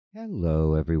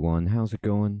Hello, everyone. How's it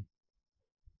going?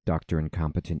 Dr.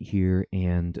 Incompetent here,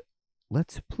 and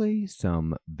let's play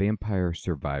some Vampire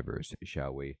Survivors,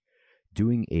 shall we?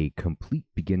 Doing a complete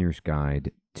beginner's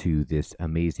guide to this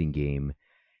amazing game,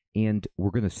 and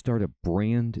we're going to start a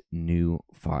brand new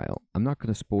file. I'm not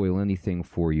going to spoil anything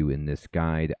for you in this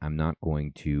guide. I'm not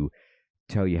going to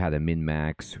tell you how to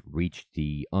min-max, reach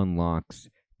the unlocks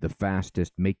the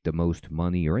fastest, make the most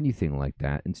money, or anything like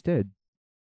that. Instead,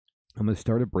 I'm going to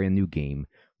start a brand new game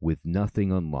with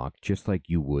nothing unlocked, just like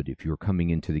you would if you were coming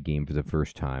into the game for the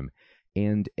first time,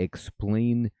 and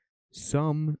explain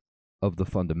some of the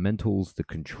fundamentals, the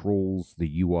controls,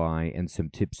 the UI, and some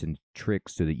tips and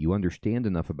tricks so that you understand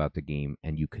enough about the game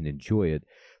and you can enjoy it,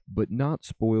 but not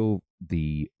spoil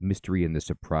the mystery and the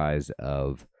surprise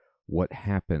of what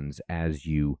happens as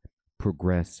you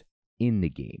progress in the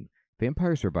game.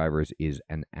 Vampire Survivors is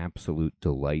an absolute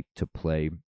delight to play.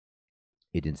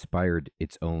 It inspired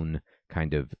its own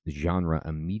kind of genre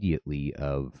immediately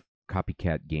of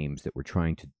copycat games that were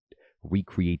trying to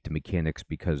recreate the mechanics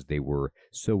because they were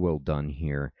so well done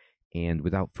here. And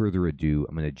without further ado,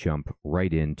 I'm going to jump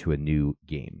right into a new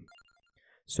game.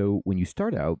 So when you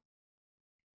start out,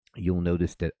 you'll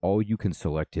notice that all you can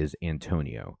select is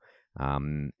Antonio.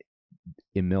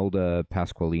 Imelda,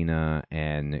 Pasqualina,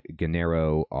 and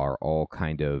Gennaro are all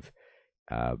kind of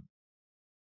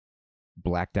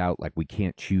blacked out, like we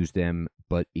can't choose them,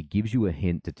 but it gives you a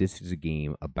hint that this is a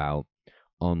game about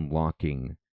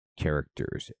unlocking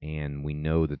characters, and we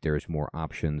know that there's more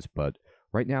options, but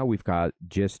right now we've got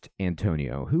just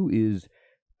Antonio, who is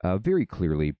very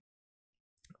clearly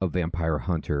a vampire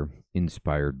hunter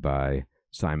inspired by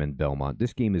Simon Belmont.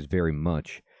 This game is very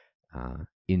much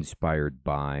inspired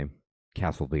by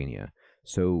Castlevania.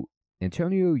 So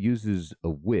Antonio uses a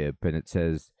whip, and it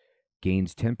says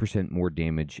gains 10% more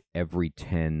damage every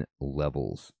 10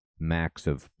 levels, max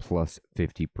of plus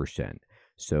 50%.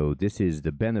 So this is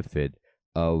the benefit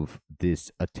of this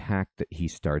attack that he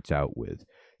starts out with.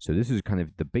 So this is kind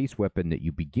of the base weapon that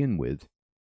you begin with,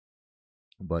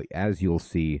 but as you'll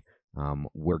see,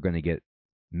 we're going to get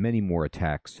many more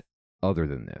attacks other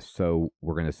than this. So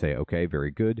we're going to say, okay,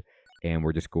 very good, and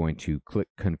we're just going to click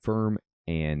confirm,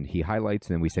 and he highlights,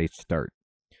 and then we say start.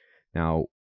 Now,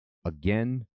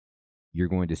 again, you're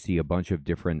going to see a bunch of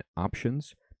different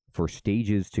options for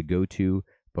stages to go to,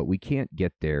 but we can't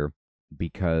get there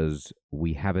because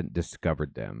we haven't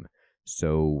discovered them.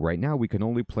 So right now we can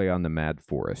only play on the Mad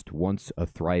Forest, once a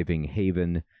thriving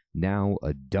haven, now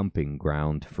a dumping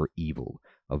ground for evil.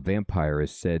 A vampire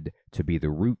is said to be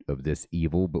the root of this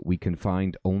evil, but we can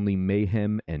find only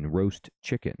mayhem and roast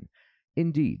chicken.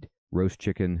 Indeed, roast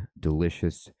chicken,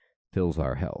 delicious, fills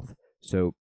our health.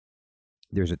 So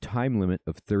there's a time limit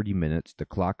of 30 minutes. The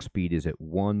clock speed is at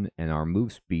 1, and our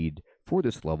move speed for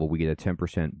this level, we get a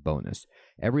 10% bonus.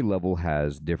 Every level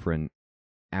has different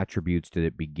attributes that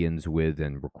it begins with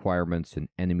and requirements and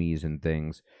enemies and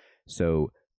things.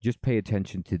 So just pay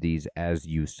attention to these as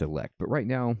you select. But right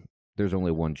now, there's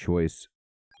only one choice.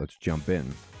 Let's jump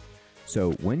in.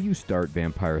 So when you start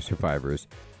Vampire Survivors,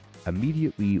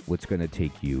 immediately what's going to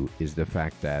take you is the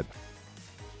fact that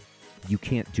you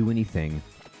can't do anything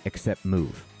except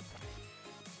move.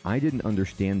 I didn't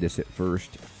understand this at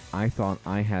first. I thought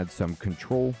I had some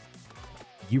control.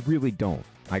 You really don't.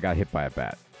 I got hit by a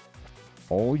bat.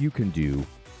 All you can do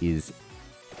is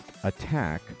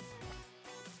attack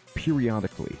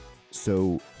periodically.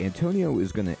 So Antonio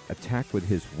is going to attack with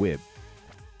his whip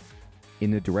in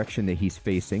the direction that he's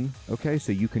facing. Okay,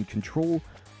 so you can control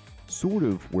sort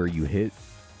of where you hit,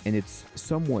 and it's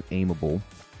somewhat aimable,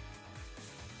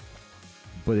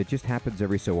 but it just happens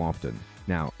every so often.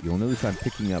 Now, you'll notice I'm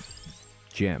picking up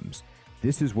gems.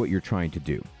 This is what you're trying to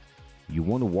do. You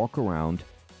want to walk around.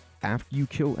 After you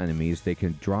kill enemies, they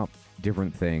can drop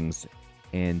different things,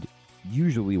 and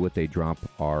usually what they drop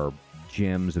are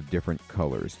gems of different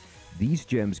colors. These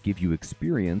gems give you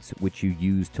experience, which you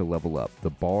use to level up.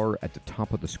 The bar at the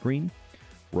top of the screen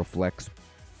reflects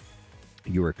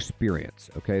your experience.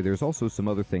 Okay, there's also some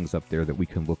other things up there that we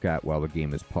can look at while the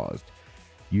game is paused.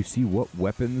 You see what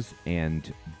weapons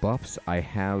and buffs I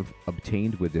have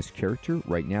obtained with this character.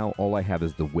 Right now, all I have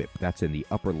is the whip. That's in the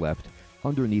upper left,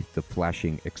 underneath the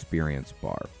flashing experience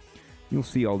bar. You'll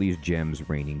see all these gems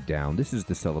raining down. This is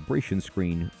the celebration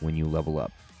screen when you level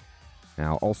up.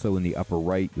 Now, also in the upper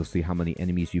right, you'll see how many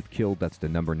enemies you've killed. That's the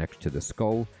number next to the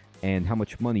skull. And how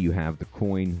much money you have, the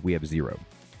coin. We have 0.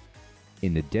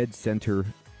 In the dead center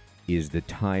is the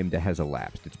time that has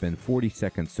elapsed. It's been 40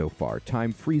 seconds so far.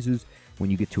 Time freezes when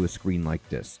you get to a screen like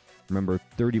this. Remember,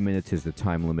 30 minutes is the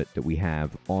time limit that we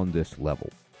have on this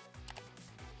level.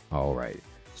 All right.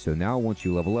 So now once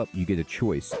you level up, you get a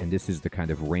choice, and this is the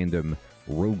kind of random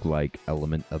roguelike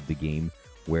element of the game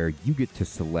where you get to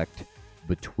select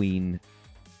between,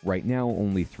 right now,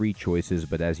 only 3 choices,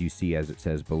 but as you see, as it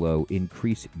says below,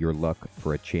 increase your luck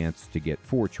for a chance to get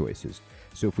 4 choices.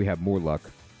 So if we have more luck,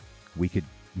 we could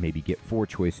maybe get 4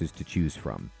 choices to choose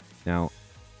from. Now,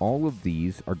 all of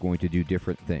these are going to do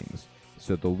different things.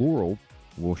 So the laurel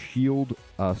will shield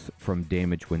us from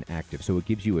damage when active. So it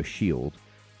gives you a shield,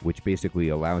 which basically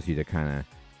allows you to kind of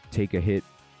take a hit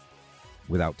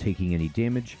without taking any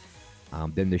damage.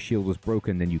 Then the shield is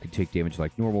broken, then you can take damage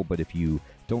like normal, but if you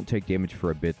don't take damage for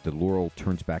a bit, the laurel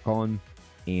turns back on,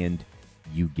 and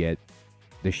you get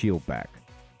the shield back.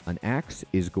 An axe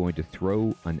is going to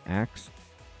throw an axe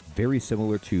very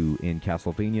similar to in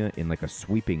Castlevania in like a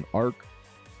sweeping arc,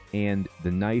 and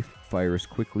the knife fires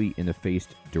quickly in a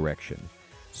faced direction.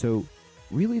 So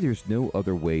really there's no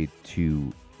other way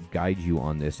to guide you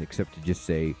on this except to just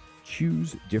say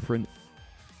choose different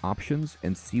options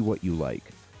and see what you like.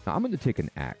 Now I'm going to take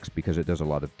an axe because it does a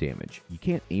lot of damage. You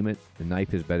can't aim it. The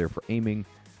knife is better for aiming,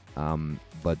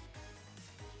 but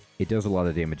it does a lot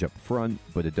of damage up front,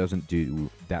 but it doesn't do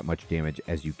that much damage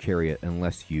as you carry it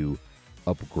unless you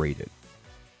upgrade it.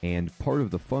 And part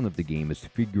of the fun of the game is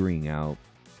figuring out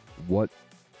what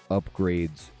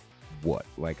upgrades what.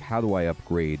 Like, how do I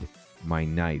upgrade my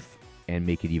knife and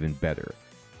make it even better?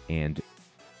 And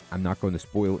I'm not going to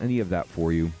spoil any of that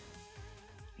for you.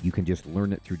 You can just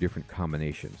learn it through different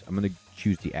combinations. I'm going to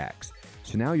choose the axe.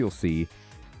 So now you'll see,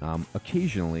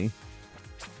 occasionally,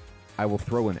 I will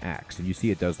throw an axe, and you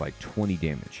see it does like 20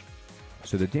 damage.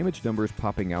 So the damage numbers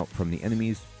popping out from the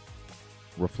enemies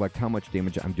reflect how much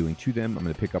damage I'm doing to them. I'm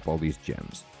going to pick up all these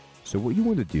gems. So what you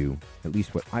want to do, at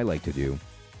least what I like to do,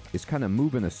 is kind of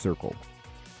move in a circle.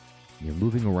 You're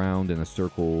moving around in a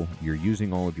circle. You're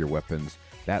using all of your weapons.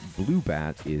 That blue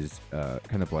bat is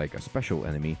kind of like a special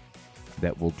enemy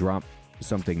that will drop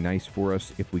something nice for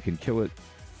us if we can kill it.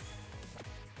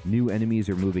 New enemies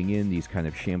are moving in, these kind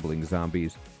of shambling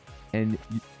zombies. And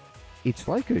it's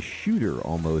like a shooter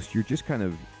almost. You're just kind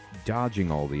of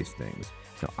dodging all these things.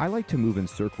 Now, I like to move in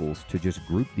circles to just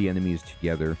group the enemies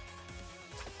together,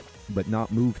 but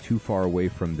not move too far away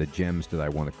from the gems that I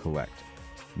want to collect.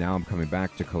 Now I'm coming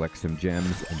back to collect some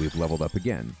gems, and we've leveled up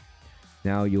again.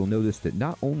 Now you'll notice that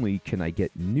not only can I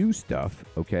get new stuff,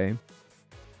 okay?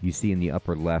 You see in the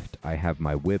upper left, I have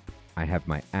my whip, I have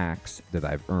my axe that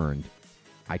I've earned.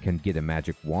 I can get a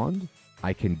magic wand,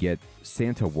 I can get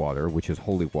Santa water, which is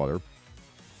holy water,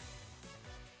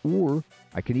 or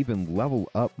I can even level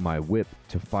up my whip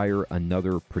to fire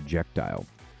another projectile.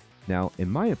 Now, in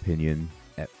my opinion,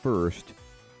 at first,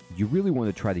 you really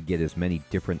want to try to get as many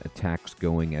different attacks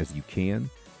going as you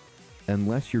can,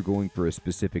 unless you're going for a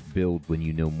specific build when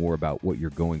you know more about what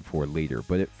you're going for later.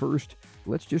 But at first,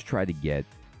 let's just try to get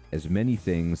as many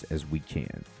things as we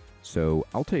can. So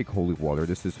I'll take holy water,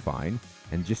 this is fine,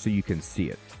 and just so you can see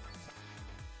it.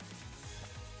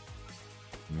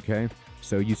 Okay,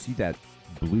 so you see that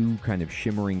blue kind of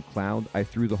shimmering cloud? I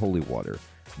threw the holy water.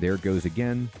 There it goes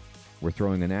again. We're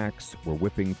throwing an axe, we're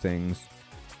whipping things,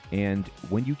 and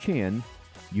when you can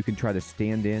try to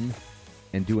stand in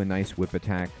and do a nice whip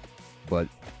attack, but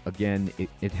again,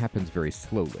 it happens very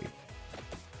slowly.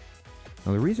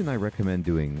 Now, the reason I recommend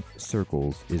doing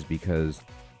circles is because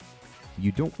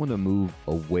you don't want to move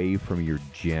away from your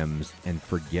gems and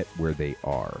forget where they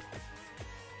are.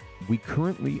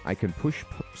 I can push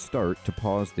start to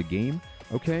pause the game,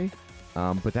 okay?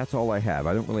 But that's all I have.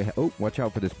 I don't really oh, watch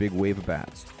out for this big wave of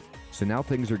bats. So now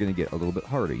things are going to get a little bit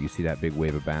harder. You see that big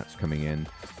wave of bats coming in,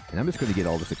 and I'm just going to get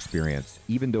all this experience,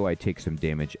 even though I take some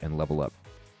damage and level up.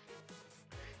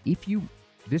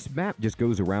 This map just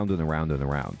goes around and around and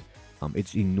around.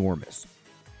 It's enormous.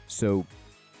 So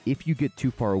if you get too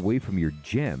far away from your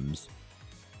gems,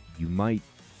 you might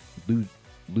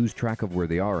lose track of where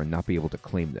they are and not be able to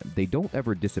claim them. They don't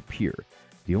ever disappear.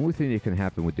 The only thing that can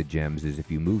happen with the gems is if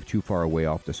you move too far away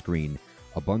off the screen,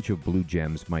 a bunch of blue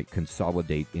gems might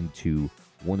consolidate into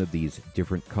one of these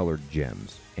different colored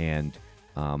gems. And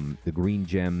the green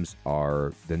gems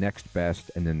are the next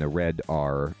best, and then the red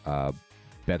are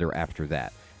better after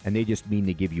that. And they just mean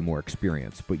they give you more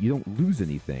experience, but you don't lose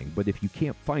anything. But if you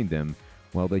can't find them,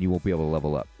 well, then you won't be able to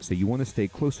level up. So you want to stay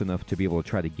close enough to be able to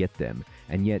try to get them,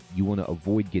 and yet you want to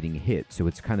avoid getting hit, so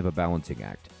it's kind of a balancing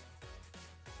act.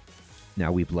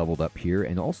 Now we've leveled up here,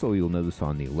 and also you'll notice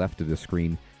on the left of the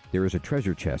screen, there is a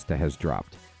treasure chest that has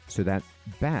dropped. So that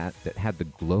bat that had the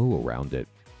glow around it,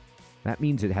 that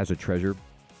means it has a treasure.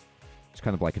 It's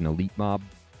kind of like an elite mob,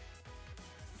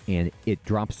 and it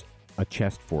drops a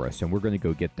chest for us, and we're going to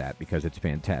go get that because it's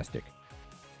fantastic.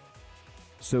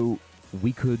 So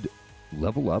we could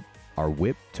level up our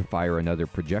whip to fire another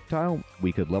projectile.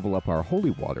 We could level up our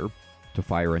holy water to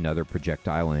fire another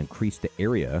projectile and increase the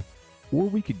area, or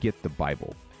we could get the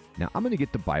Bible. Now, I'm going to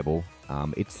get the Bible.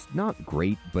 It's not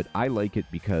great, but I like it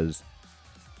because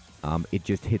it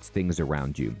just hits things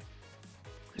around you.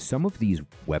 Some of these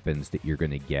weapons that you're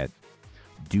going to get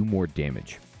do more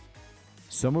damage.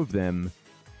 Some of them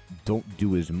don't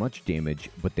do as much damage,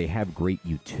 but they have great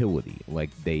utility. Like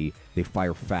they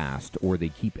fire fast, or they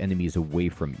keep enemies away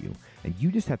from you. And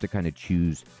you just have to kind of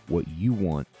choose what you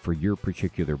want for your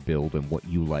particular build and what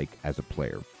you like as a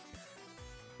player.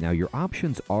 Now, your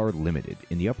options are limited.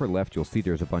 In the upper left, you'll see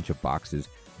there's a bunch of boxes.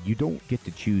 You don't get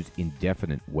to choose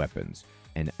indefinite weapons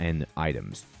and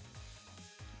items.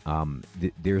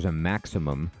 There's a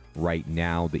maximum right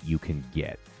now that you can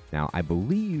get. Now, I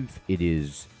believe it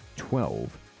is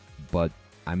 12, but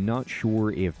I'm not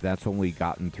sure if that's only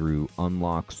gotten through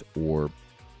unlocks or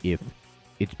if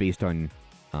it's based on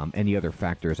any other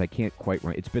factors. I can't quite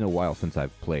remember. It's been a while since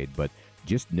I've played, but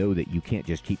just know that you can't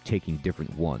just keep taking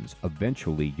different ones.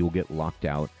 Eventually, you'll get locked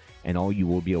out, and all you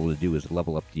will be able to do is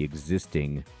level up the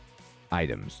existing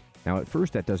items. Now, at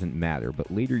first, that doesn't matter,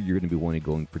 but later you're going to be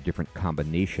going for different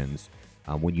combinations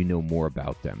when you know more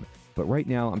about them. But right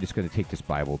now, I'm just going to take this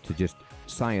Bible to just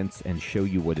science and show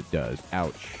you what it does.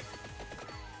 Ouch.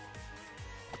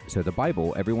 So the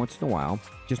Bible, every once in a while,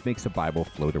 just makes a Bible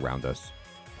float around us.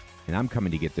 And I'm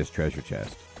coming to get this treasure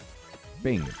chest.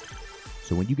 Bing.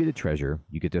 So when you get a treasure,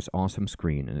 you get this awesome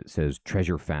screen, and it says,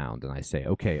 treasure found. And I say,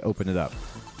 okay, open it up.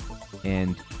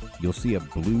 And you'll see a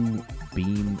blue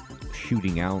beam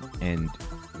shooting out, and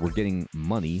we're getting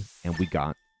money, and we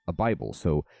got a Bible.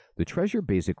 So the treasure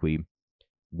basically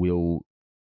will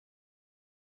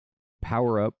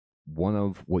power up one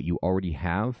of what you already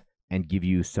have and give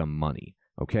you some money.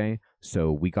 Okay,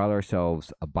 so we got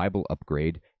ourselves a Bible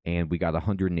upgrade, and we got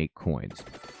 108 coins.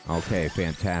 Okay,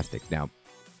 fantastic. Now,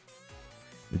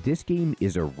 this game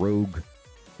is a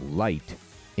roguelite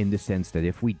in the sense that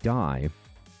if we die,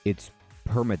 it's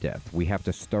permadeath. We have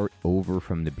to start over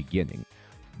from the beginning.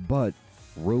 But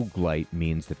roguelite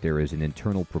means that there is an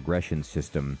internal progression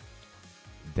system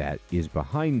that is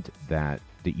behind that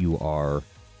you are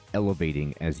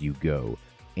elevating as you go.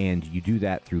 And you do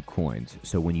that through coins.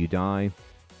 So when you die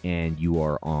and you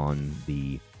are on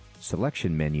the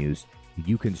selection menus,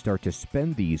 you can start to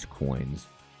spend these coins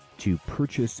to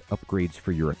purchase upgrades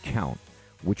for your account,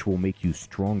 which will make you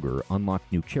stronger, unlock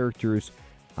new characters,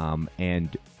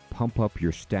 and pump up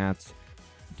your stats,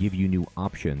 give you new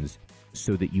options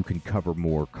so that you can cover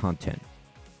more content.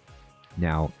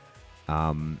 Now,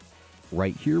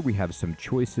 right here we have some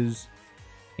choices,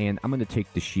 and I'm going to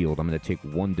take the shield. I'm going to take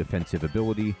one defensive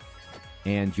ability,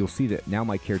 and you'll see that now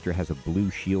my character has a blue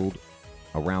shield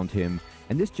around him,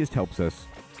 and this just helps us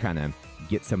kind of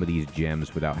get some of these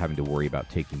gems without having to worry about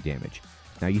taking damage.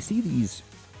 Now, you see these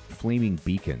flaming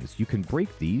beacons. You can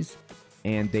break these,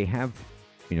 and they have,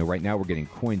 right now we're getting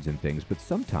coins and things, but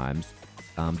sometimes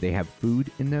they have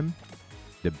food in them,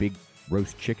 the big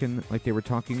roast chicken like they were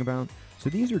talking about. So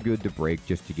these are good to break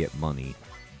just to get money,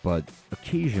 but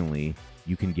occasionally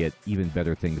you can get even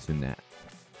better things than that.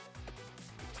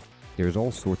 There's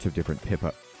all sorts of different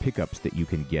pickups that you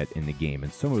can get in the game,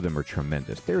 and some of them are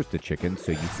tremendous. There's the chicken,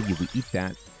 so you see we eat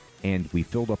that, and we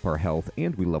filled up our health,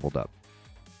 and we leveled up.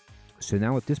 So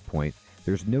now at this point,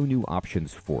 there's no new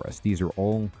options for us. These are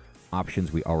all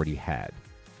options we already had.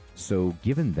 So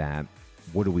given that,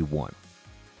 what do we want?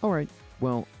 All right,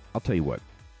 well, I'll tell you what.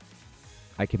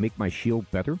 I can make my shield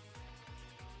better.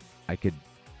 I could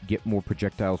get more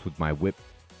projectiles with my whip,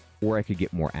 or I could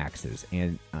get more axes,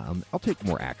 and I'll take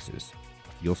more axes.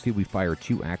 You'll see we fire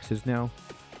 2 axes now.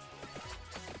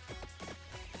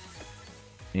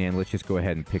 And let's just go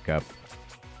ahead and pick up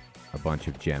a bunch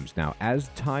of gems. Now, as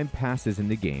time passes in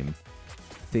the game,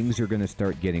 things are going to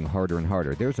start getting harder and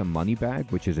harder. There's a money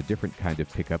bag, which is a different kind of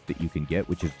pickup that you can get,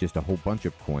 which is just a whole bunch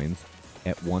of coins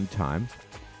at one time.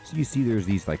 So you see there's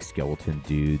these like skeleton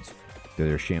dudes that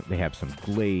are they have some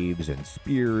glaives and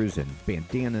spears and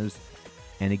bandanas.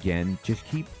 And again, just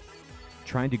keep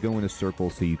trying to go in a circle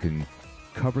so you can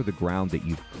cover the ground that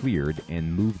you've cleared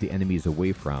and move the enemies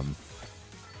away from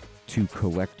to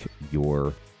collect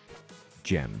your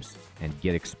gems and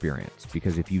get experience.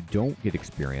 Because if you don't get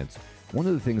experience, one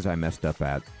of the things I messed up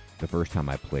at the first time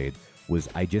I played was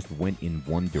I just went in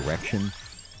one direction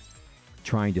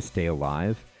trying to stay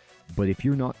alive. But if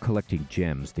you're not collecting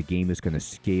gems, the game is going to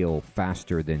scale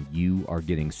faster than you are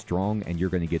getting strong, and you're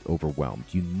going to get overwhelmed.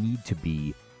 You need to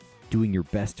be doing your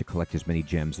best to collect as many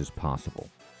gems as possible.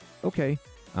 Okay,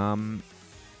 I'm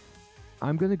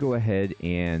going to go ahead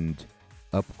and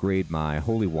upgrade my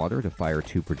holy water to fire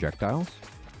 2 projectiles.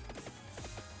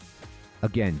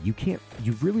 Again, you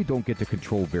really don't get to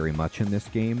control very much in this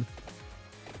game.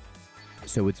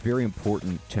 So it's very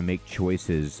important to make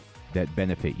choices that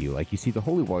benefit you. Like you see, the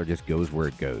holy water just goes where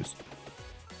it goes.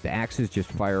 The axes just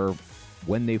fire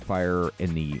when they fire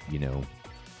in the,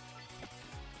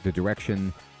 the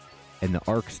direction and the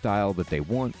arc style that they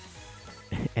want.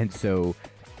 And so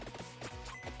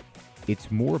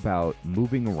it's more about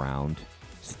moving around,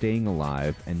 staying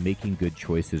alive, and making good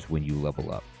choices when you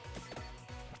level up.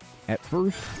 At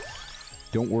first,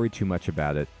 don't worry too much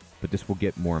about it, but this will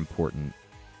get more important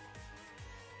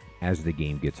as the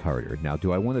game gets harder. Now,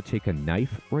 do I want to take a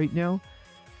knife right now?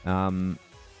 I'm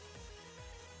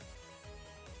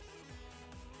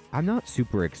not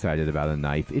super excited about a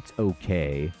knife. It's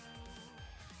okay.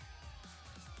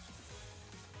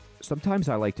 Sometimes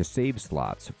I like to save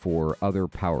slots for other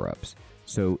power-ups.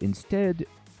 So instead,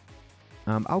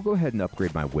 I'll go ahead and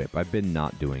upgrade my whip. I've been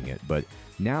not doing it, but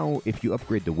now if you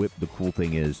upgrade the whip, the cool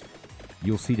thing is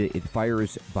you'll see that it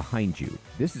fires behind you.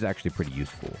 This is actually pretty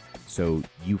useful. So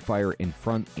you fire in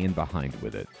front and behind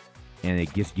with it, and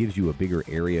it just gives you a bigger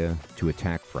area to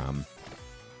attack from.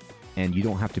 And you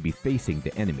don't have to be facing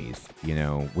the enemies,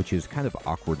 which is kind of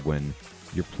awkward when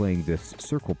you're playing this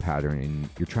circle pattern and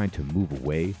you're trying to move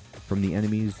away from the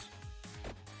enemies.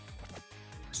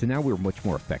 So now we're much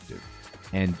more effective.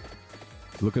 And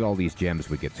look at all these gems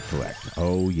we get to collect.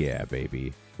 Oh yeah,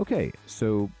 baby. Okay,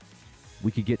 so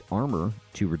we could get armor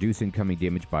to reduce incoming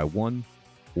damage by 1,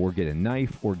 or get a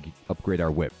knife, or upgrade our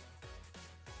whip.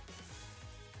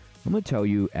 I'm going to tell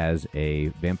you, as a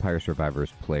Vampire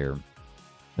Survivors player,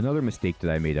 another mistake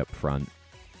that I made up front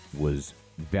was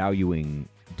valuing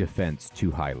defense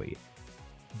too highly.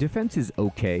 Defense is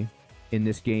okay in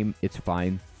this game, it's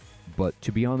fine, but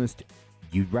to be honest,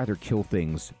 you'd rather kill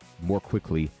things more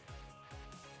quickly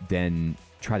than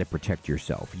try to protect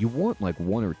yourself. You want like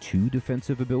 1 or 2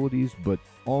 defensive abilities, but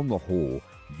on the whole,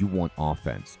 you want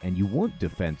offense, and you want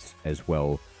defense as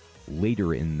well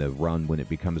later in the run when it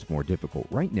becomes more difficult.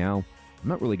 Right now, I'm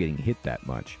not really getting hit that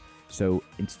much. So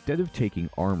instead of taking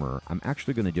armor, I'm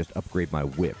actually going to just upgrade my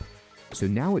whip. So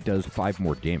now it does 5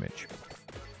 more damage.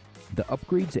 The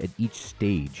upgrades at each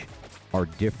stage are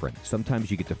different.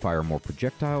 Sometimes you get to fire more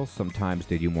projectiles, sometimes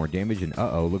they do more damage, and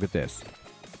uh-oh, look at this.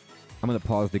 I'm going to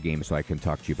pause the game so I can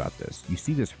talk to you about this. You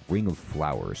see this ring of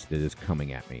flowers that is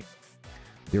coming at me.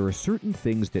 There are certain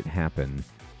things that happen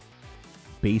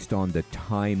based on the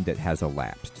time that has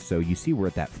elapsed. So you see we're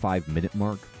at that 5-minute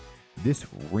mark. This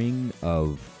ring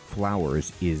of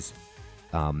flowers has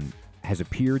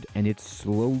appeared, and it's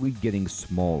slowly getting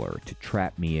smaller to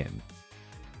trap me in.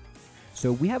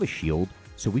 So we have a shield,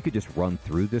 so we could just run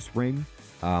through this ring,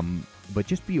 but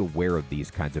just be aware of these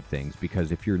kinds of things,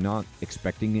 because if you're not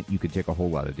expecting it, you can take a whole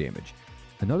lot of damage.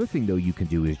 Another thing, though, you can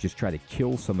do is just try to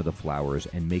kill some of the flowers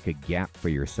and make a gap for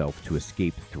yourself to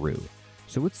escape through.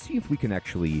 So let's see if we can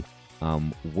actually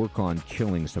work on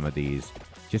killing some of these,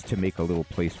 just to make a little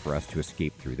place for us to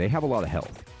escape through. They have a lot of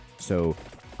health, so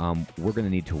we're going to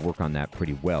need to work on that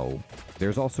pretty well.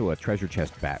 There's also a treasure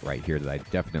chest bat right here that I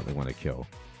definitely want to kill.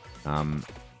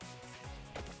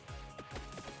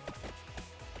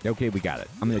 Okay, we got it.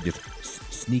 I'm going to just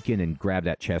sneak in and grab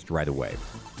that chest right away.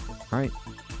 All right.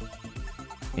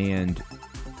 And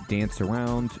dance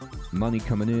around. Money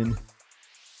coming in.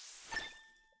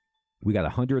 We got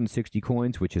 160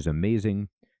 coins, which is amazing.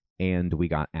 And we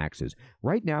got axes.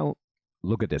 Right now,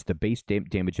 look at this. The base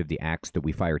damage of the axe that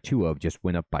we fire 2 of just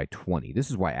went up by 20.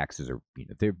 This is why axes are,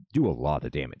 they do a lot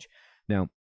of damage. Now,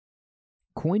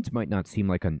 coins might not seem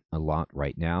like a lot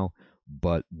right now,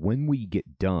 but when we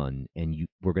get done and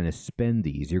we're going to spend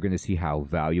these, you're going to see how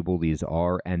valuable these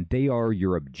are, and they are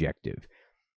your objective.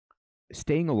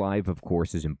 Staying alive, of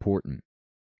course, is important,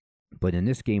 but in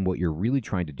this game, what you're really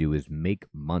trying to do is make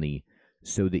money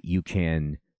so that you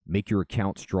can make your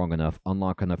account strong enough,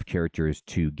 unlock enough characters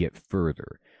to get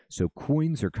further. So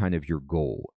coins are kind of your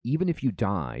goal. Even if you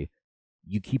die,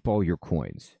 you keep all your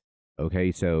coins.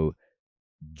 Okay, so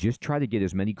just try to get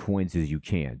as many coins as you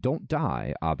can. Don't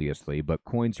die, obviously, but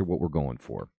coins are what we're going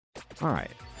for. All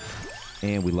right.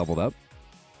 And we leveled up.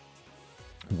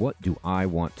 What do I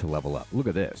want to level up? Look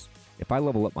at this. If I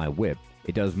level up my whip,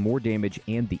 it does more damage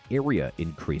and the area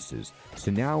increases.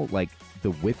 So now, like, the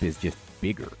whip is just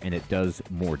bigger and it does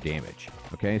more damage.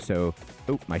 Okay, so,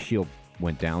 oh, my shield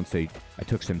went down, so I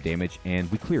took some damage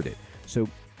and we cleared it. So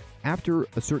after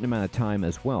a certain amount of time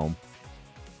as well,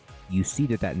 you see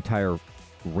that entire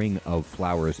ring of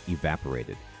flowers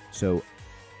evaporated. So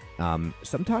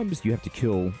sometimes you have to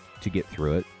kill to get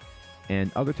through it,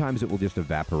 and other times it will just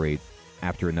evaporate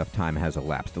after enough time has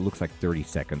elapsed. It looks like 30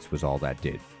 seconds was all that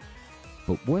did.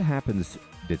 But what happens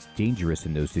that's dangerous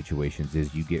in those situations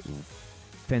is you get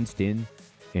fenced in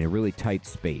a really tight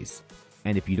space.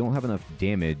 And if you don't have enough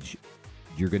damage,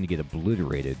 you're going to get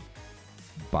obliterated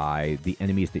by the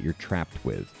enemies that you're trapped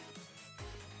with.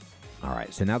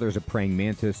 Alright, so now there's a praying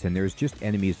mantis, and there's just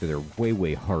enemies that are way,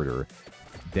 way harder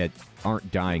that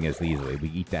aren't dying as easily. We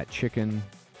eat that chicken.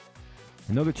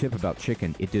 Another tip about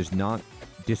chicken, it does not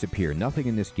disappear. Nothing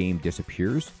in this game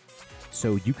disappears.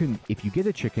 So you can, if you get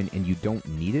a chicken and you don't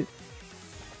need it,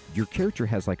 your character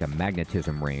has like a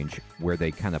magnetism range where they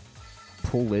kind of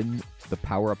pull in the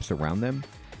power-ups around them.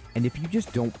 And if you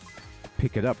just don't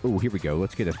pick it up, oh, here we go.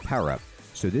 Let's get a power-up.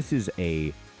 So this is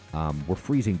a, we're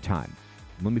freezing time.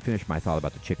 Let me finish my thought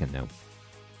about the chicken, though.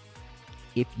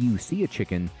 If you see a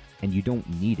chicken and you don't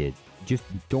need it, just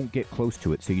don't get close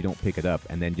to it so you don't pick it up,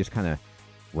 and then just kind of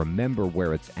remember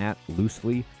where it's at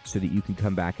loosely so that you can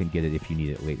come back and get it if you need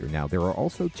it later. Now, there are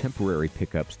also temporary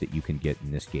pickups that you can get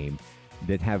in this game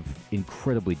that have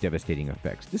incredibly devastating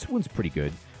effects. This one's pretty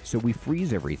good. So we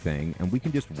freeze everything, and we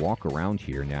can just walk around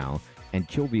here now and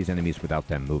kill these enemies without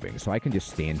them moving. So I can just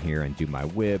stand here and do my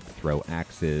whip, throw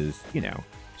axes, you know,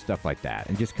 stuff like that,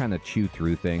 and just kind of chew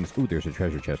through things. Ooh, there's a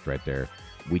treasure chest right there.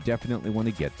 We definitely want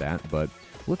to get that, but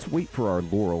let's wait for our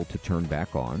laurel to turn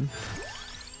back on.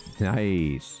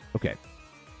 Nice. Okay.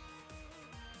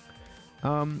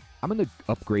 I'm going to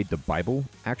upgrade the Bible,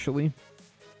 actually,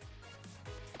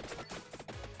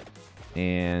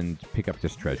 and pick up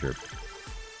this treasure.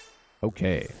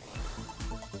 Okay.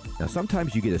 Now,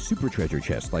 sometimes you get a super treasure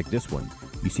chest like this one.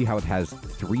 You see how it has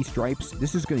 3 stripes?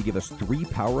 This is going to give us 3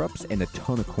 power-ups and a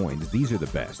ton of coins. These are the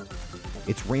best.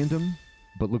 It's random,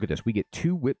 but look at this. We get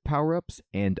 2 whip power-ups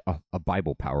and a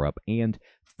Bible power-up and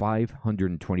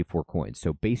 524 coins.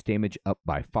 So base damage up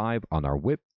by 5 on our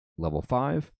whip, level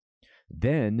 5.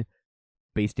 Then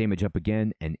base damage up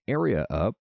again and area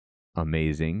up.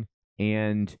 Amazing.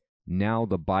 And now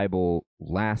the Bible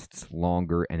lasts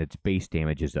longer and its base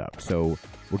damage is up. So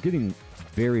we're getting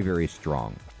very, very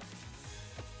strong.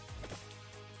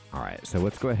 Alright, so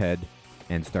let's go ahead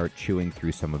and start chewing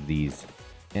through some of these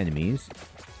enemies.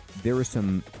 There are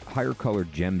some higher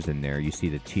colored gems in there. You see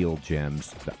the teal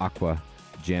gems, the aqua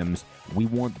gems. We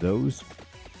want those.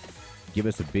 Give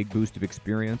us a big boost of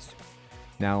experience.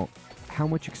 Now, how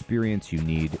much experience you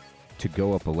need to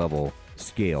go up a level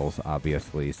scales,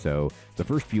 obviously. So the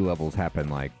first few levels happen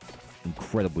like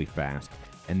incredibly fast.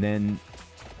 And then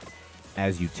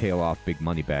as you tail off big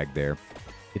money bag there,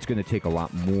 it's going to take a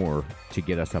lot more to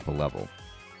get us up a level.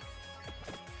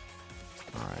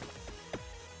 Alright.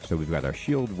 So we've got our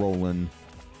shield rolling.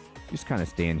 Just kind of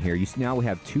stand here. You see now we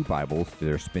have 2 Bibles that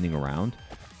are spinning around.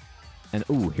 And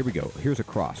ooh, here we go. Here's a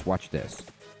cross. Watch this.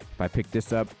 If I pick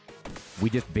this up, we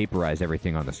just vaporize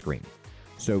everything on the screen.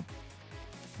 So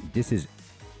this is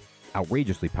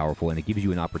outrageously powerful, and it gives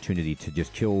you an opportunity to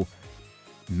just kill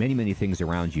many, many things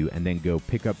around you and then go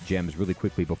pick up gems really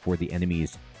quickly before the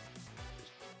enemies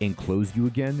enclose you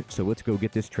again. So let's go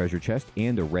get this treasure chest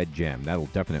and a red gem. That'll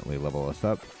definitely level us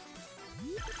up.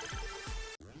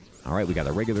 Alright, we got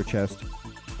a regular chest.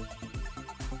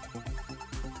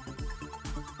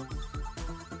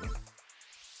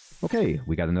 Okay,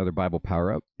 we got another Bible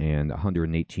power-up and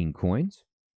 118 coins.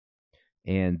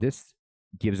 And this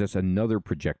gives us another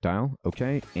projectile.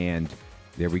 Okay, and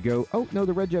there we go. Oh, no,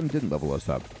 the red gem didn't level us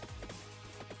up.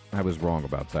 I was wrong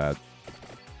about that.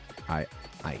 I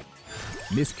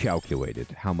miscalculated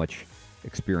how much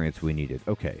experience we needed.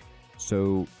 Okay,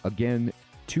 so again,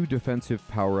 2 defensive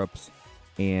power-ups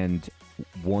and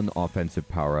 1 offensive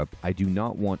power-up. I do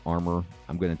not want armor.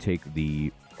 I'm going to take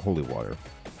the holy water.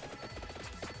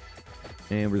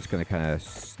 And we're just going to kind of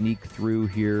sneak through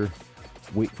here,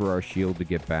 wait for our shield to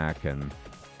get back, and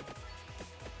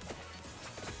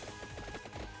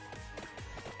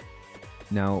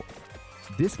now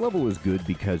this level is good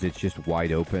because it's just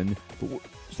wide open. But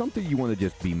something you want to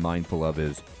just be mindful of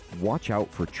is watch out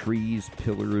for trees,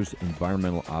 pillars,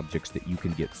 environmental objects that you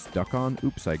can get stuck on.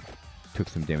 Oops, I took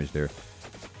some damage there.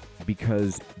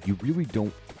 Because you really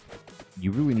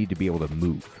need to be able to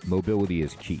move. Mobility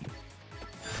is key.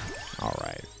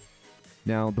 Alright.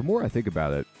 Now, the more I think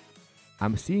about it,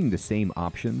 I'm seeing the same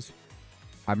options.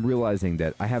 I'm realizing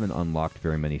that I haven't unlocked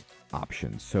very many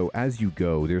options. So as you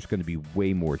go, there's going to be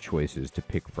way more choices to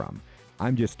pick from.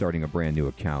 I'm just starting a brand new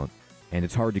account, and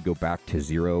it's hard to go back to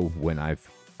 0 when I've,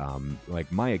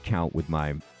 like my account with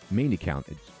my main account,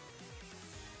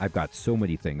 I've got so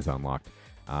many things unlocked.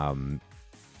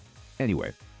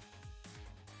 Anyway,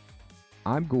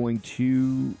 I'm going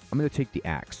to take the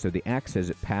axe. So the axe, as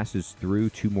it passes through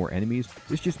 2 more enemies,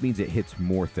 this just means it hits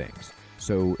more things.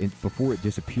 So before it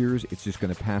disappears, it's just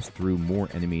going to pass through more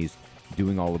enemies,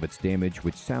 doing all of its damage,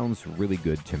 which sounds really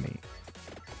good to me.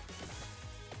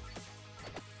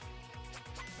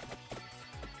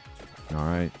 All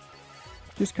right.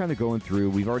 Just kind of going through.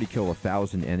 We've already killed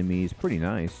 1,000 enemies. Pretty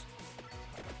nice.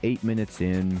 8 minutes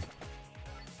in.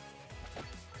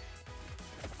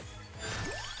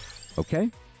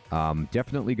 Okay.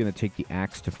 Definitely going to take the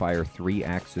axe to fire 3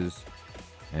 axes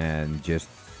and just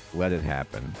let it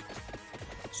happen.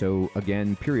 So,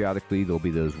 again, periodically there'll be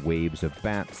those waves of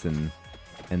bats and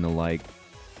the like.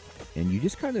 And you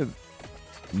just kind of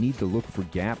need to look for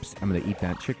gaps. I'm going to eat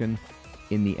that chicken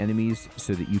in the enemies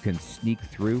so that you can sneak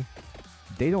through.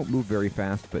 They don't move very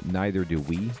fast, but neither do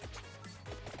we.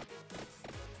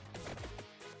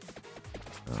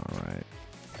 All right.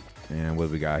 And what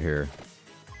do we got here?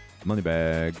 Money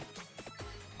bag.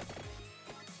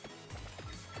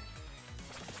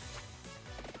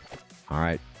 All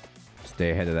right.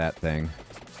 Stay ahead of that thing.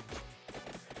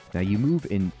 Now you move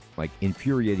in like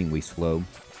infuriatingly slow,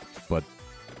 but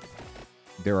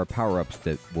there are power-ups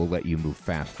that will let you move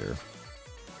faster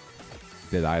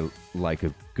that I like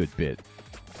a good bit.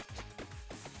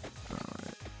 All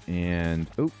right. And,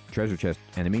 oh, treasure chest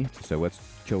enemy. So let's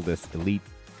kill this elite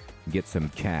and get some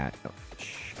chat. Oh,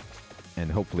 and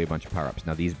hopefully a bunch of power-ups.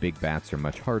 Now these big bats are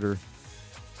much harder.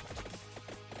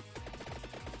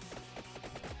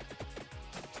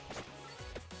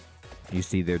 You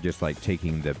see they're just like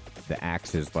taking the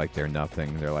axes like they're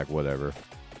nothing. They're like, whatever.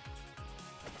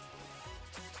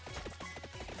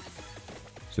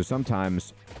 So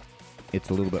sometimes it's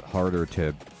a little bit harder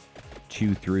to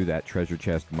chew through that treasure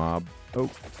chest mob. Oh.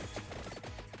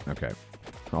 Okay.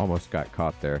 Almost got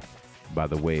caught there by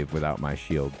the wave without my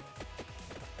shield.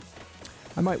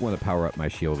 I might want to power up my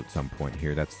shield at some point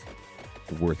here. That's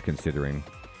worth considering.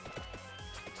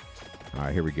 All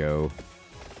right, here we go.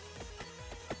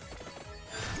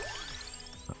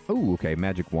 Oh, okay,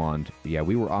 magic wand. Yeah,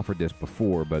 we were offered this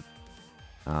before, but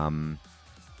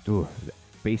ooh,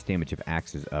 base damage of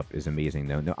axes up is amazing.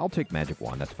 No, I'll take magic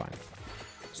wand. That's fine.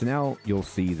 So now you'll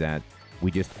see that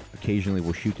we just occasionally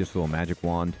will shoot this little magic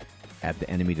wand at the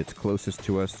enemy that's closest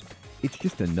to us. It's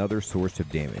just another source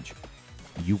of damage.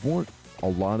 You want a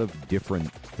lot of different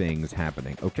things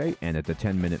happening. Okay, and at the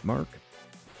 10-minute mark,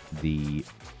 the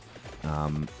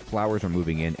flowers are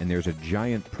moving in, and there's a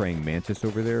giant praying mantis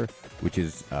over there, which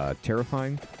is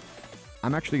terrifying.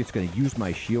 I'm actually just going to use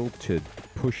my shield to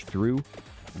push through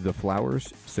the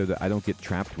flowers so that I don't get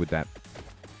trapped with that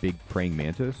big praying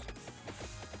mantis.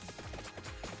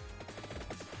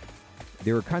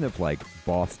 They were kind of like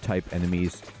boss-type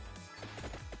enemies.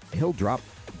 He'll drop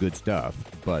good stuff,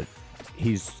 but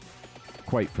he's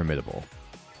quite formidable.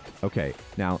 Okay,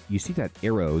 now you see that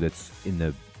arrow that's in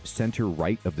the center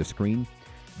right of the screen?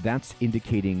 That's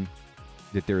indicating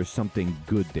that there is something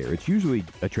good there. It's usually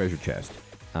a treasure chest.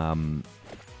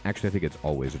 Actually, I think it's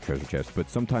always a treasure chest, but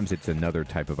sometimes it's another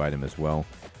type of item as well.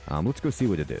 Let's go see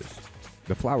what it is.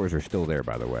 The flowers are still there,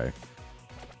 by the way.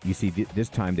 You see, this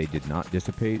time they did not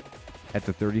dissipate at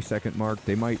the 30-second mark.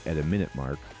 They might at a minute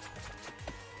mark.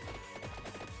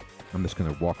 I'm just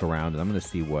going to walk around, and I'm going to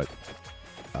see what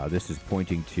this is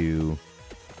pointing to.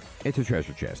 It's a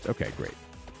treasure chest. Okay, great.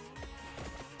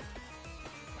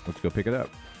 Let's go pick it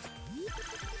up.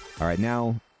 All right,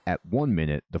 now at 1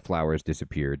 minute, the flowers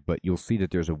disappeared, but you'll see that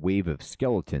there's a wave of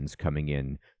skeletons coming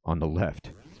in on the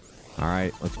left. All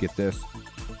right, let's get this.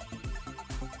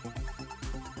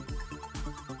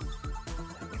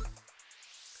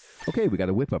 Okay, we got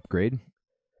a whip upgrade.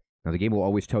 Now, the game will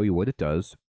always tell you what it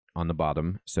does on the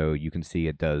bottom, so you can see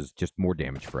it does just more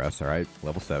damage for us. All right,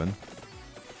 level 7.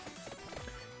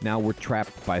 Now we're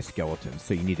trapped by skeletons,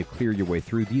 so you need to clear your way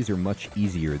through. These are much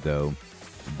easier, though,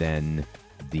 than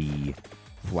the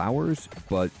flowers,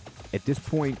 but at this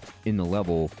point in the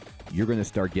level, you're going to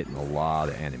start getting a lot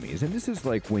of enemies. And this is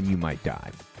like when you might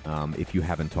die, if you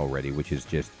haven't already, which is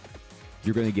just,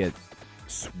 you're going to get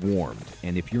swarmed.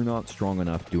 And if you're not strong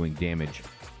enough doing damage,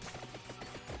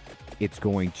 it's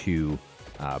going to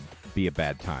be a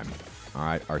bad time. All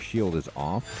right, our shield is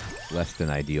off, less than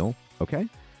ideal. Okay.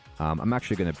 I'm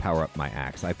actually going to power up my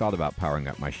axe. I thought about powering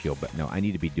up my shield, but no, I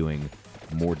need to be doing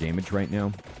more damage right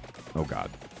now. Oh, God.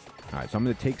 All right, so I'm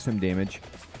going to take some damage,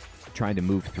 trying to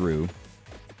move through,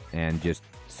 and just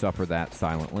suffer that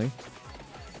silently.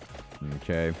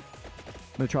 Okay.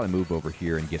 I'm going to try to move over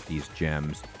here and get these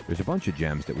gems. There's a bunch of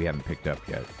gems that we haven't picked up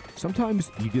yet. Sometimes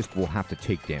you just will have to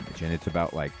take damage, and it's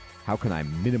about, like, how can I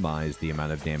minimize the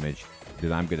amount of damage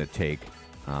that I'm going to take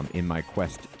in my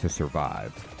quest to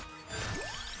survive.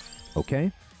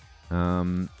 Okay.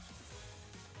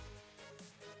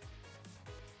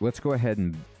 Let's go ahead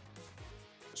and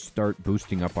start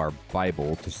boosting up our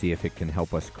Bible to see if it can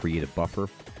help us create a buffer.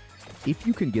 If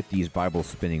you can get these Bibles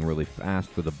spinning really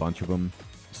fast with a bunch of them,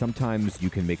 sometimes you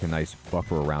can make a nice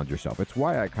buffer around yourself. It's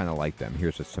why I kind of like them.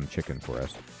 Here's some chicken for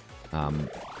us.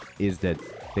 Is that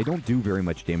they don't do very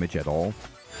much damage at all,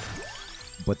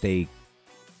 but they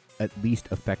at least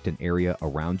affect an area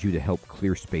around you to help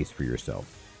clear space for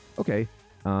yourself. Okay.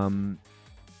 I'm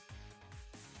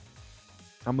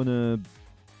gonna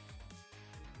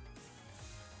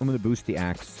boost the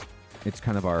axe. It's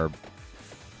kind of our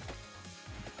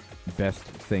best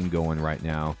thing going right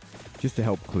now, just to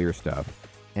help clear stuff.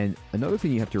 And another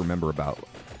thing you have to remember about,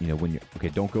 when you're... Okay,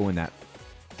 don't go in that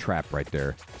trap right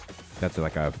there. That's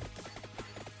like a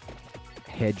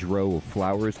hedgerow of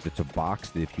flowers. That's a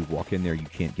box that if you walk in there, you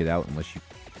can't get out unless you...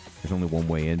 There's only one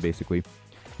way in, basically.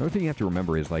 Another thing you have to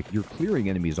remember is, like, you're clearing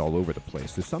enemies all over the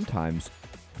place. So sometimes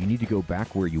you need to go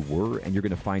back where you were, and you're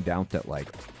going to find out that, like,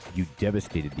 you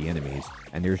devastated the enemies,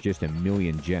 and there's just a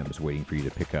million gems waiting for you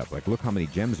to pick up. Like, look how many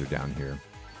gems are down here.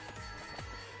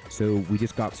 So we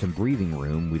just got some breathing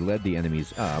room. We led the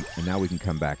enemies up, and now we can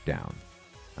come back down.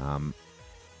 I'm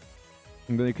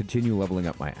going to continue leveling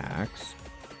up my axe.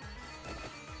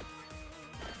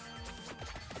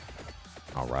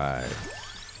 All right.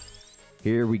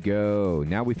 Here we go.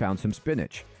 Now we found some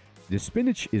spinach. The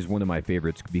spinach is one of my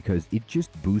favorites because it just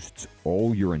boosts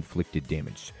all your inflicted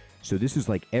damage. So this is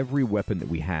like every weapon that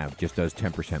we have just does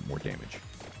 10% more damage.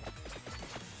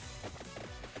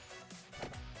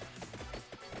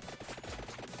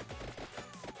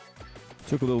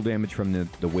 Took a little damage from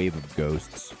the wave of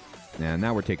ghosts. And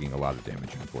now we're taking a lot of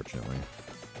damage, unfortunately.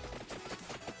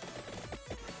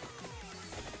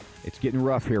 It's getting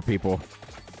rough here, people.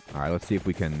 All right, let's see if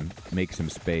we can make some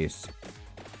space.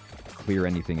 Clear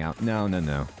anything out.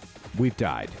 No. We've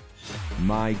died.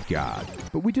 My God.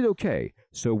 But we did okay.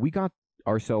 So we got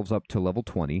ourselves up to level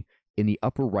 20. In the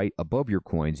upper right above your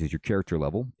coins is your character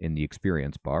level in the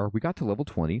experience bar. We got to level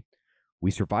 20.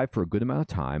 We survived for a good amount of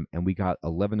time, and we got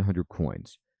 1,100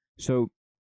 coins. So,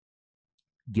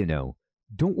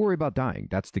 don't worry about dying.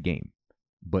 That's the game.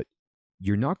 But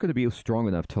you're not going to be strong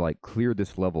enough to, like, clear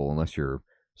this level unless you're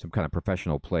some kind of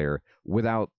professional player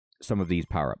without some of these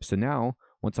power-ups. So now,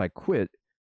 once I quit,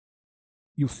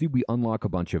 you'll see we unlock a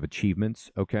bunch of achievements,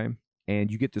 okay?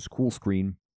 And you get this cool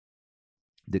screen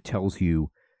that tells you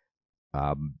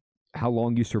how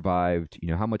long you survived,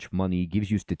 how much money,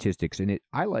 gives you statistics. And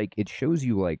it shows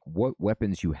you, like, what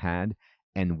weapons you had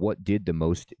and what did the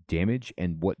most damage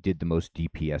and what did the most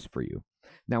DPS for you.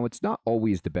 Now, it's not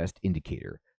always the best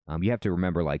indicator. You have to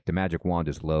remember, like, the magic wand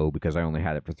is low because I only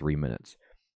had it for 3 minutes.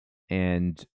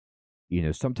 And,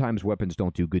 sometimes weapons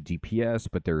don't do good DPS,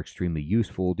 but they're extremely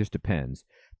useful. It just depends.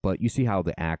 But you see how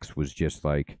the axe was just,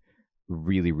 like,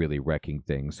 really, really wrecking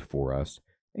things for us.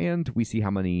 And we see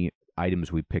how many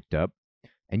items we picked up.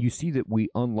 And you see that we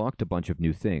unlocked a bunch of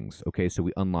new things. Okay, so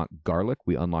we unlocked garlic.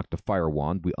 We unlocked the fire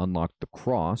wand. We unlocked the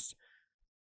cross.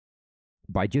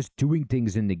 By just doing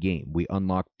things in the game, we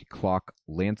unlocked the clock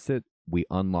lancet. We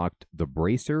unlocked the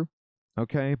bracer,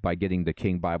 okay, by getting the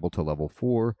King Bible to level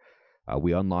 4.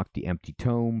 We unlocked the empty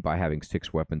tome by having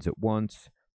 6 weapons at once.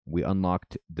 We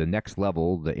unlocked the next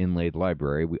level, the inlaid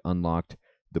library. We unlocked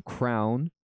the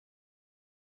crown,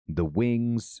 the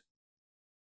wings,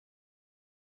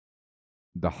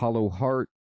 the hollow heart,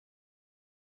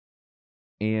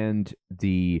 and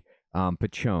the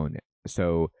Pachon.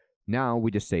 So now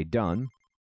we just say done,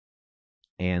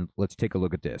 and let's take a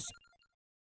look at this.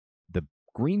 The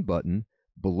green button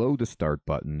below the start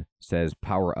button says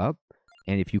power up,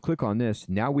 and if you click on this,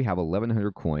 now we have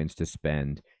 1,100 coins to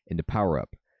spend into power up.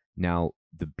 Now,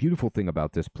 the beautiful thing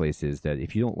about this place is that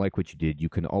if you don't like what you did, you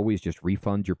can always just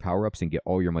refund your power ups and get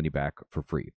all your money back for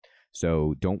free.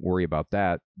 So don't worry about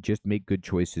that. Just make good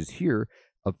choices here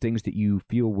of things that you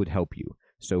feel would help you.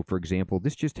 So, for example,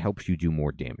 this just helps you do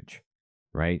more damage,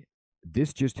 right?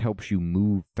 This just helps you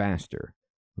move faster,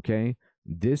 okay?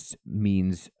 This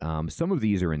means some of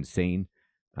these are insane.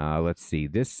 Let's see.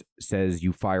 This says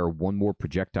you fire 1 more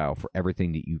projectile for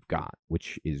everything that you've got,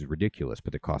 which is ridiculous,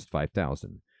 but it costs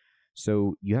 5,000.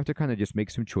 So you have to kind of just make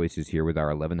some choices here with our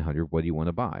 1,100. What do you want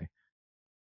to buy?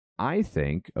 I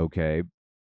think, okay,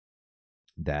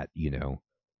 that,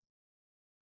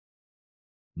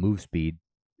 move speed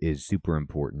is super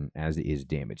important, as is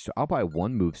damage. So I'll buy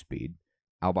 1 move speed.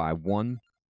 I'll buy 1,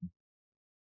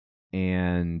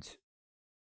 and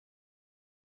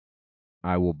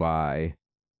I'm going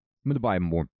to buy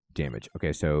more damage.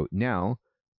 Okay, so now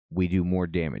we do more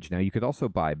damage. Now, you could also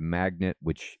buy magnet,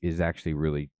 which is actually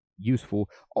really useful.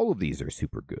 All of these are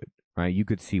super good, right? You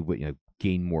could see what,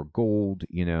 gain more gold,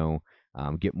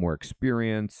 get more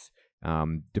experience,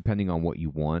 depending on what you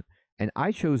want. And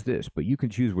I chose this, but you can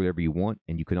choose whatever you want,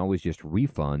 and you can always just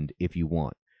refund if you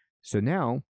want. So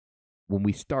now, when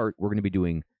we start, we're going to be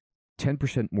doing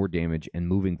 10% more damage and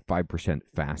moving 5%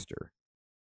 faster.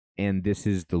 And this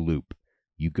is the loop.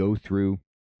 You go through,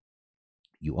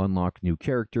 you unlock new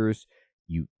characters,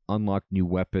 you unlock new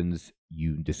weapons,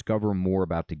 you discover more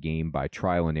about the game by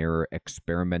trial and error,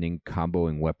 experimenting,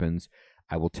 comboing weapons.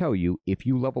 I will tell you, if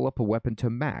you level up a weapon to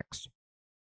max,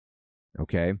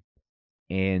 okay,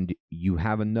 and you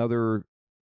have another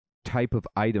type of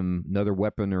item, another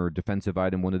weapon or defensive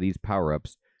item, one of these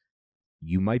power-ups,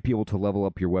 you might be able to level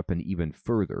up your weapon even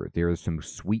further. There are some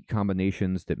sweet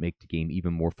combinations that make the game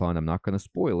even more fun. I'm not going to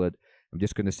spoil it. I'm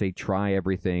just going to say try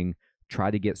everything.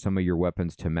 Try to get some of your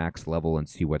weapons to max level and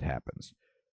see what happens.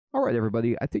 All right,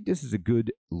 everybody. I think this is a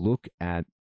good look at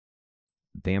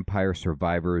Vampire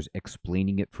Survivors,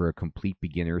 explaining it for a complete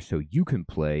beginner so you can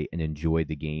play and enjoy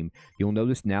the game. You'll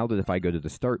notice now that if I go to the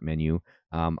start menu,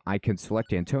 I can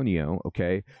select Antonio,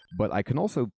 okay? But I can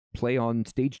also play on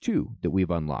stage 2 that we've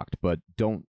unlocked, but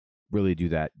don't really do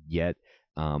that yet.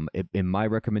 In my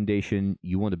recommendation,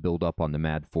 you want to build up on the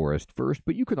Mad Forest first,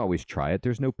 but you can always try it.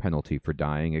 There's no penalty for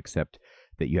dying except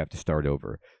that you have to start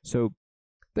over. So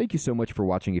thank you so much for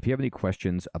watching. If you have any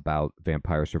questions about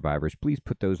Vampire Survivors, please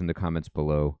put those in the comments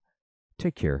below.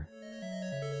 Take care.